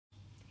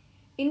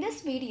In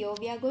this video,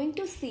 we are going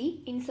to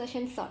see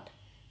insertion sort.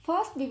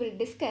 First, we will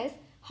discuss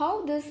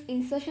how this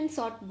insertion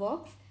sort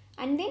works,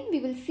 and then we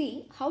will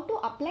see how to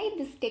apply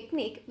this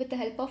technique with the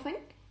help of an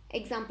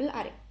example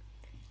array.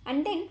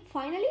 And then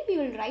finally, we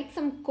will write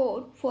some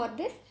code for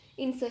this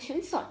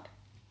insertion sort.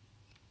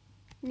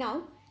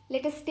 Now,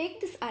 let us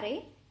take this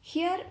array.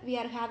 Here we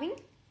are having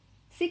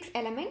 6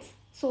 elements.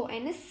 So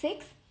n is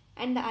 6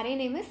 and the array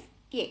name is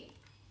A.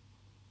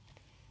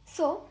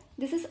 So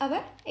this is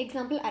our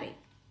example array.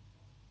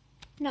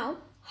 Now,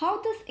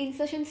 how this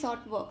insertion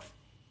sort works?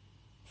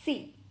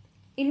 See,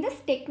 in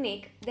this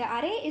technique, the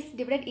array is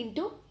divided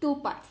into two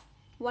parts.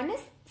 One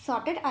is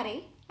sorted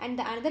array and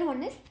the another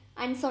one is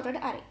unsorted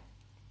array.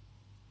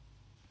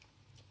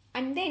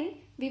 And then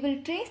we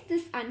will trace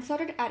this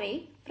unsorted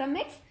array from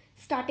its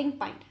starting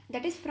point,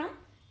 that is from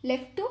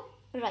left to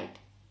right.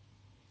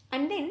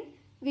 And then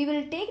we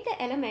will take the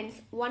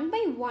elements one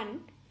by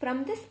one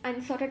from this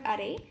unsorted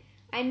array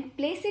and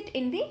place it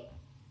in the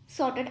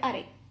sorted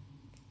array.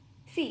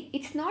 See,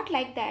 it's not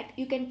like that.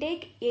 You can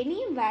take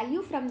any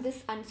value from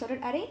this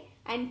unsorted array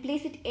and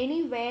place it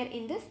anywhere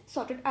in this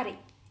sorted array.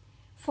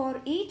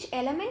 For each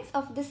element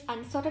of this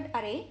unsorted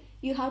array,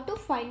 you have to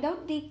find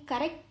out the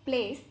correct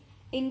place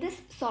in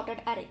this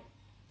sorted array.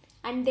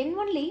 And then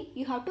only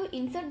you have to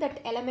insert that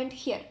element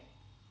here.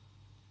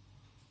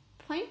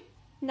 Fine.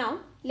 Now,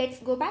 let's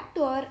go back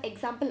to our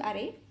example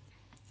array.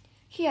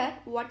 Here,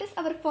 what is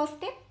our first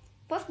step?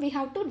 First, we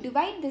have to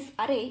divide this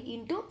array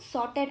into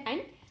sorted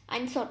and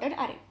unsorted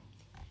array.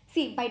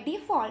 See, by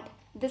default,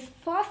 this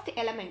first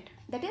element,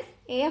 that is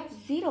A of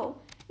 0,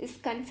 is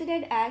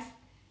considered as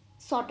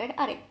sorted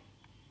array.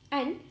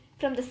 And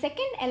from the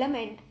second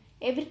element,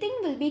 everything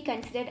will be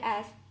considered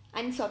as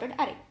unsorted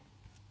array.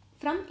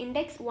 From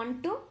index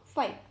 1 to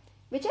 5,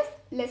 which is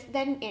less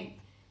than n.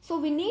 So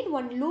we need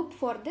one loop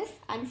for this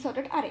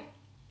unsorted array.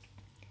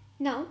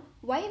 Now,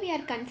 why we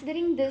are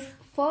considering this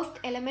first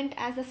element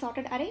as a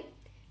sorted array?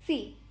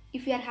 See,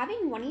 if we are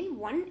having only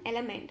one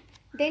element,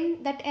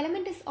 then that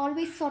element is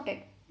always sorted,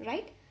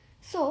 right?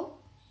 So,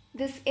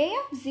 this A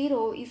of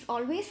 0 is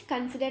always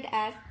considered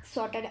as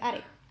sorted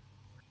array.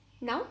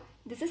 Now,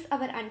 this is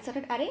our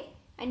unsorted array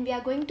and we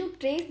are going to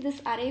trace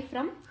this array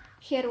from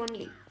here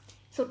only.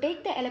 So,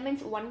 take the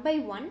elements one by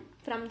one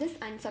from this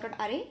unsorted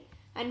array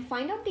and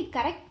find out the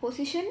correct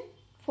position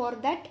for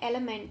that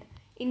element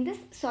in this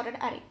sorted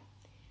array.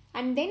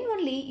 And then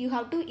only you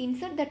have to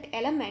insert that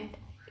element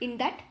in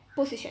that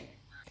position.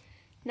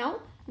 Now,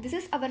 this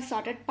is our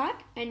sorted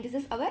part and this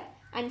is our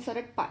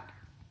unsorted part.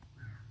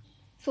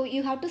 So,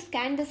 you have to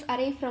scan this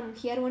array from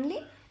here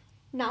only.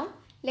 Now,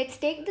 let's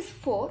take this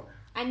 4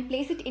 and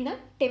place it in a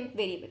temp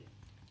variable.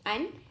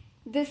 And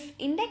this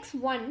index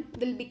 1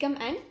 will become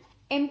an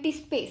empty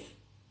space.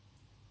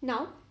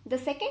 Now, the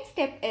second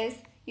step is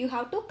you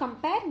have to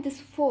compare this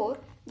 4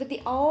 with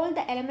all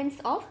the elements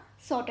of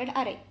sorted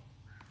array.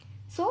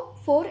 So,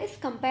 4 is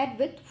compared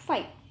with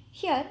 5.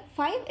 Here,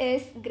 5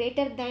 is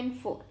greater than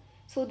 4.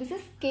 So, this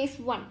is case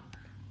 1.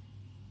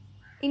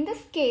 In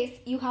this case,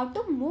 you have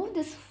to move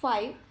this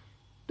 5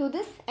 to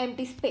this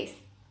empty space.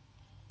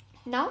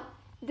 Now,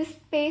 this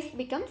space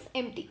becomes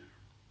empty.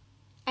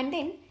 And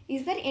then,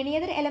 is there any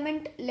other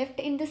element left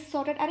in this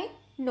sorted array?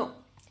 No.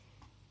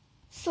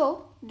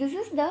 So, this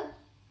is the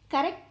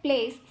correct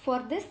place for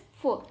this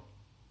 4.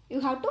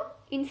 You have to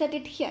insert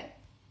it here.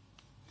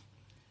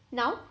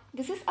 Now,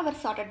 this is our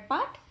sorted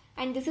part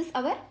and this is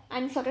our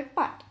unsorted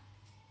part.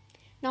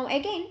 Now,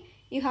 again,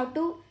 you have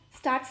to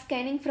start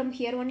scanning from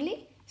here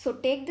only. So,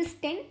 take this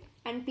 10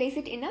 and place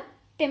it in a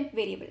temp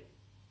variable.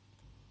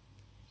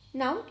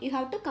 Now, you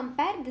have to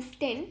compare this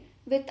 10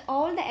 with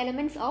all the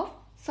elements of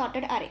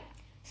sorted array.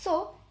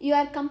 So,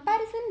 your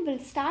comparison will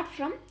start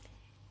from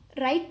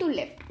right to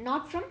left,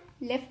 not from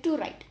left to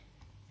right.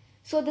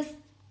 So, this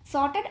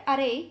sorted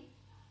array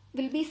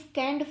will be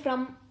scanned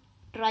from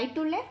right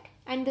to left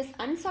and this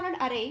unsorted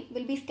array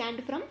will be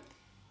scanned from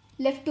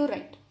left to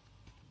right.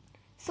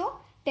 So,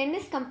 10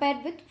 is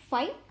compared with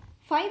 5.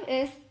 5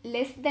 is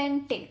less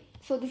than 10.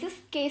 So, this is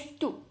case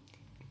 2.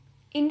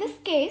 In this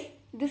case,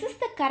 this is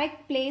the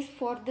correct place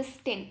for this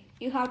 10.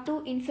 You have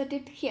to insert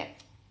it here.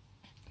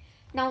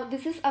 Now,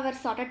 this is our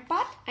sorted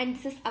part and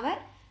this is our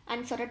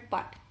unsorted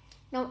part.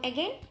 Now,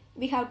 again,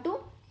 we have to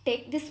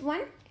take this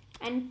one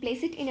and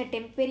place it in a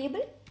temp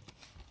variable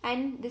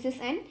and this is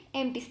an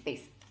empty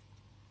space.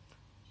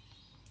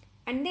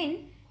 And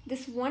then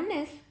this 1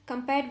 is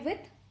compared with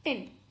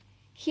 10.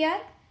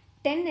 Here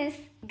 10 is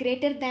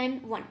greater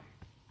than 1.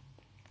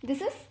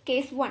 This is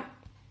case 1.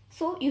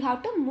 So you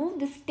have to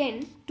move this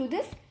 10 to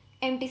this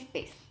empty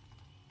space.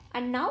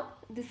 And now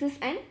this is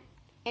an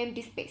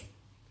empty space.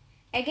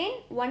 Again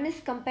 1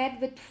 is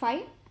compared with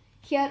 5.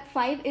 Here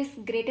 5 is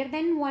greater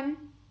than 1.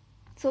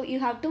 So you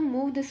have to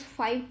move this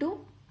 5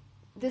 to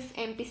this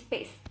empty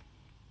space.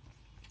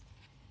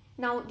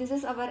 Now this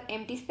is our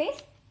empty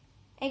space.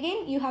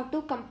 Again you have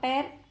to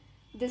compare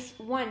this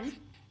 1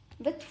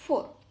 with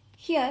 4.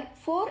 Here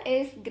 4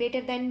 is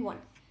greater than 1.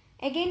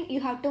 Again you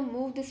have to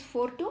move this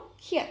 4 to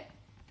here.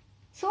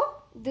 So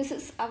this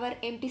is our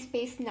empty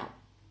space now.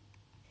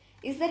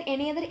 Is there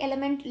any other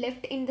element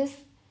left in this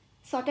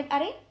sorted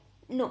array?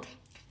 No.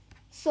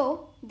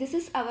 So this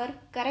is our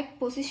correct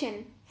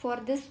position for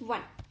this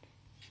one.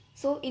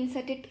 So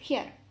insert it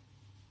here.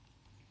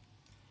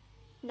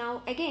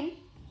 Now again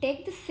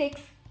take the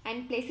 6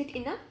 and place it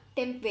in a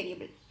temp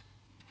variable,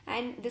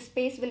 and the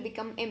space will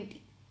become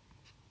empty.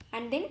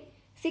 And then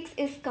 6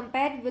 is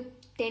compared with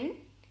 10.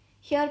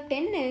 Here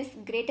 10 is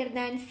greater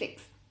than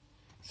 6.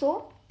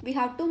 So we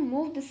have to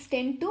move this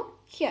 10 to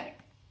here.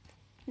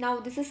 Now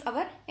this is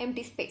our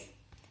empty space.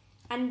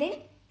 And then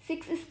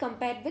 6 is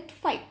compared with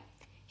 5.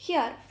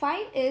 Here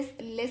 5 is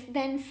less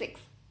than 6.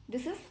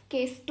 This is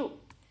case 2.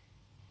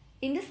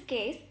 In this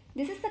case,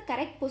 this is the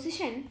correct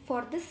position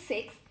for this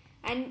 6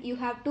 and you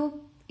have to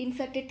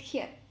insert it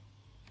here.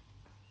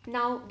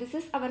 Now this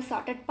is our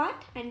sorted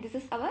part and this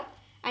is our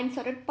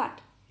unsorted part.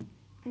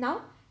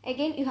 Now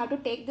again you have to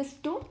take this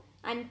 2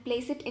 and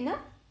place it in a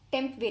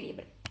temp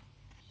variable.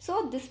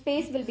 So this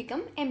space will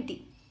become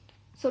empty.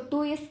 So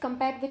 2 is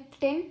compared with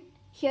 10.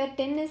 Here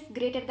 10 is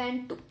greater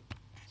than 2.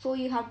 So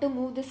you have to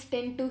move this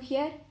 10 to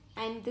here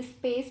and this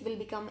space will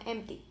become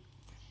empty.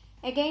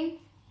 Again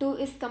 2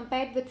 is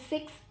compared with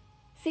 6.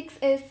 6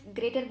 is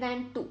greater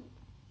than 2.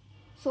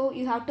 So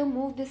you have to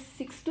move this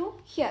 6 to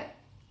here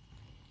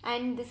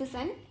and this is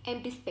an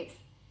empty space.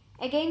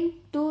 Again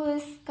 2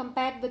 is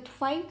compared with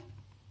 5.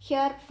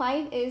 Here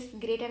 5 is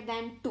greater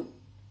than 2.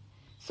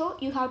 So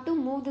you have to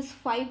move this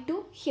 5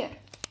 to here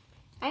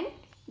and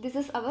this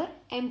is our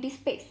empty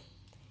space.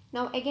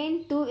 Now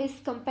again 2 is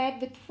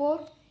compared with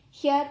 4.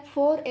 Here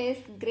 4 is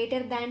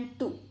greater than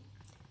 2.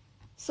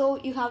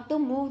 So you have to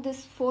move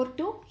this 4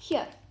 to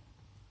here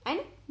and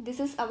this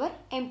is our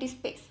empty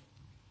space.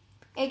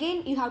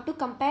 Again you have to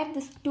compare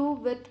this 2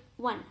 with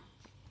 1.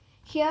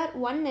 Here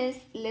 1 is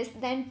less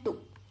than 2.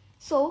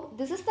 So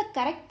this is the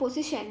correct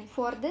position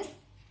for this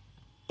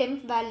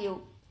temp value.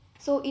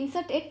 So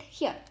insert it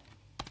here.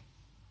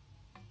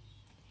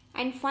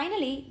 And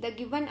finally the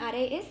given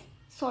array is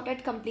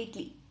sorted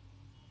completely.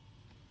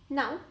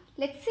 Now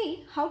let's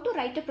see how to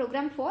write a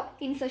program for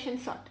insertion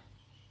sort.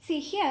 See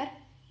here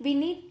we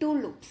need two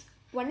loops.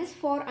 One is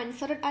for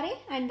unsorted array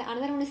and the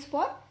another one is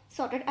for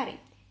sorted array.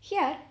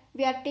 Here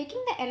we are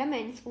taking the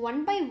elements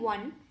one by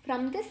one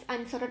from this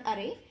unsorted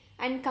array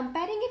and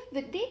comparing it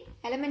with the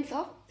elements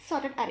of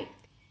sorted array.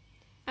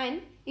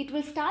 And it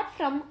will start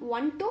from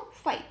 1 to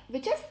 5,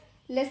 which is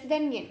less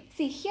than n.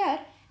 See here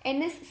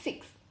n is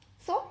 6.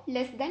 So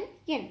less than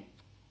n.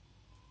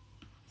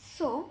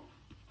 So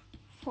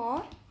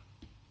for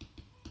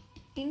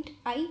int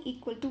I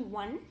equal to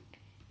 1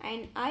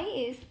 and I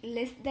is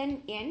less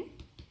than n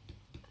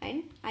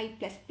and I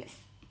plus plus.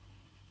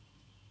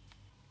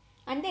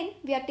 And then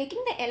we are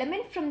taking the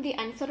element from the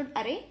unsorted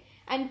array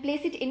and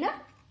place it in a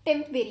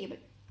temp variable.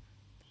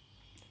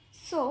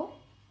 So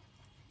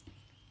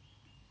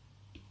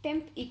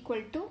temp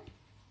equal to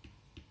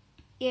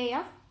a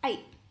of I.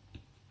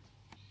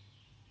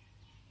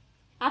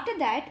 After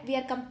that we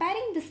are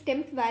comparing this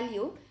temp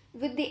value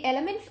with the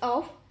elements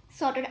of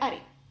sorted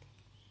array.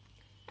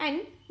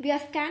 And we are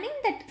scanning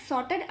that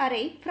sorted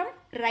array from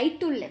right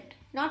to left,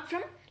 not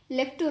from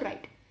left to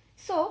right.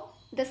 So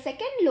the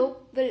second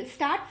loop will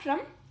start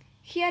from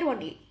here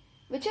only,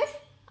 which is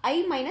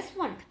I minus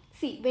 1.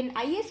 See, when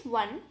I is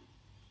 1,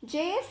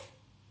 j is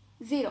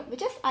 0,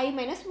 which is I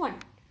minus 1.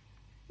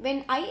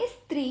 When I is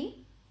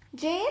 3,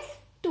 j is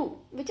 2,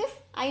 which is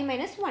I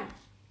minus 1.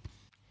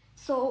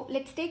 So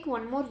let's take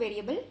one more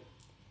variable.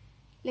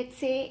 Let's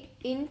say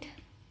int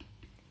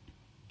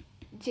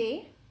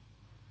j,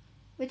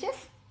 which is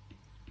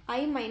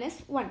I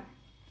minus 1.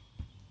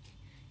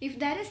 If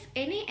there is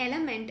any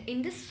element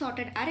in this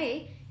sorted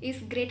array is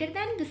greater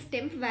than this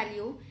temp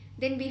value,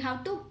 then we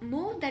have to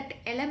move that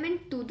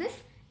element to this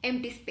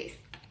empty space.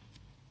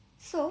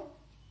 So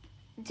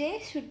j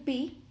should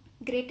be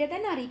greater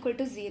than or equal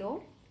to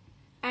 0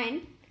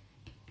 and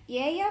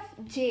a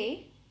of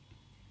j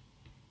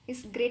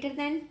is greater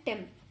than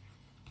temp.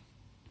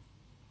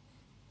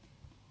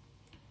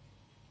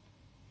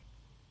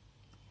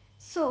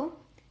 So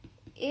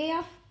a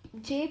of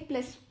j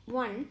plus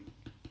 1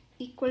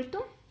 equal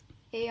to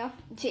a of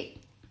j.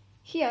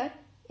 Here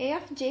a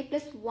of j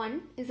plus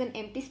 1 is an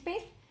empty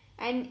space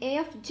and a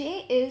of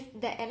j is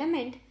the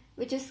element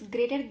which is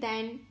greater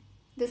than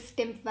this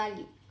temp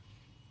value.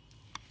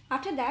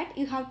 After that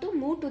you have to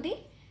move to the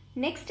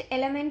next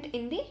element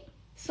in the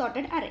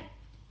sorted array.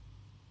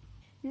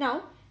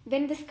 Now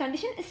when this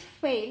condition is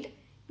failed,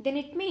 then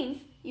it means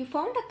you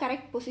found a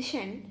correct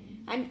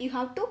position and you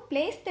have to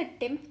place the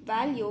temp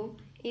value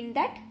in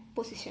that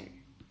position.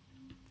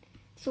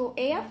 So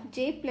a of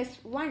j plus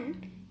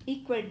 1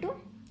 equal to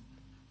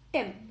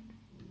temp.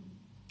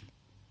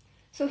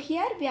 So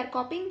here we are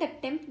copying the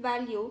temp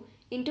value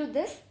into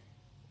this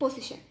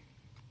position.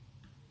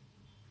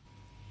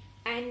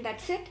 And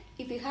that's it.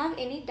 If you have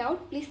any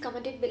doubt, please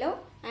comment it below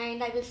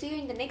and I will see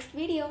you in the next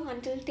video.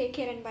 Until take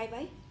care and bye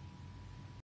bye.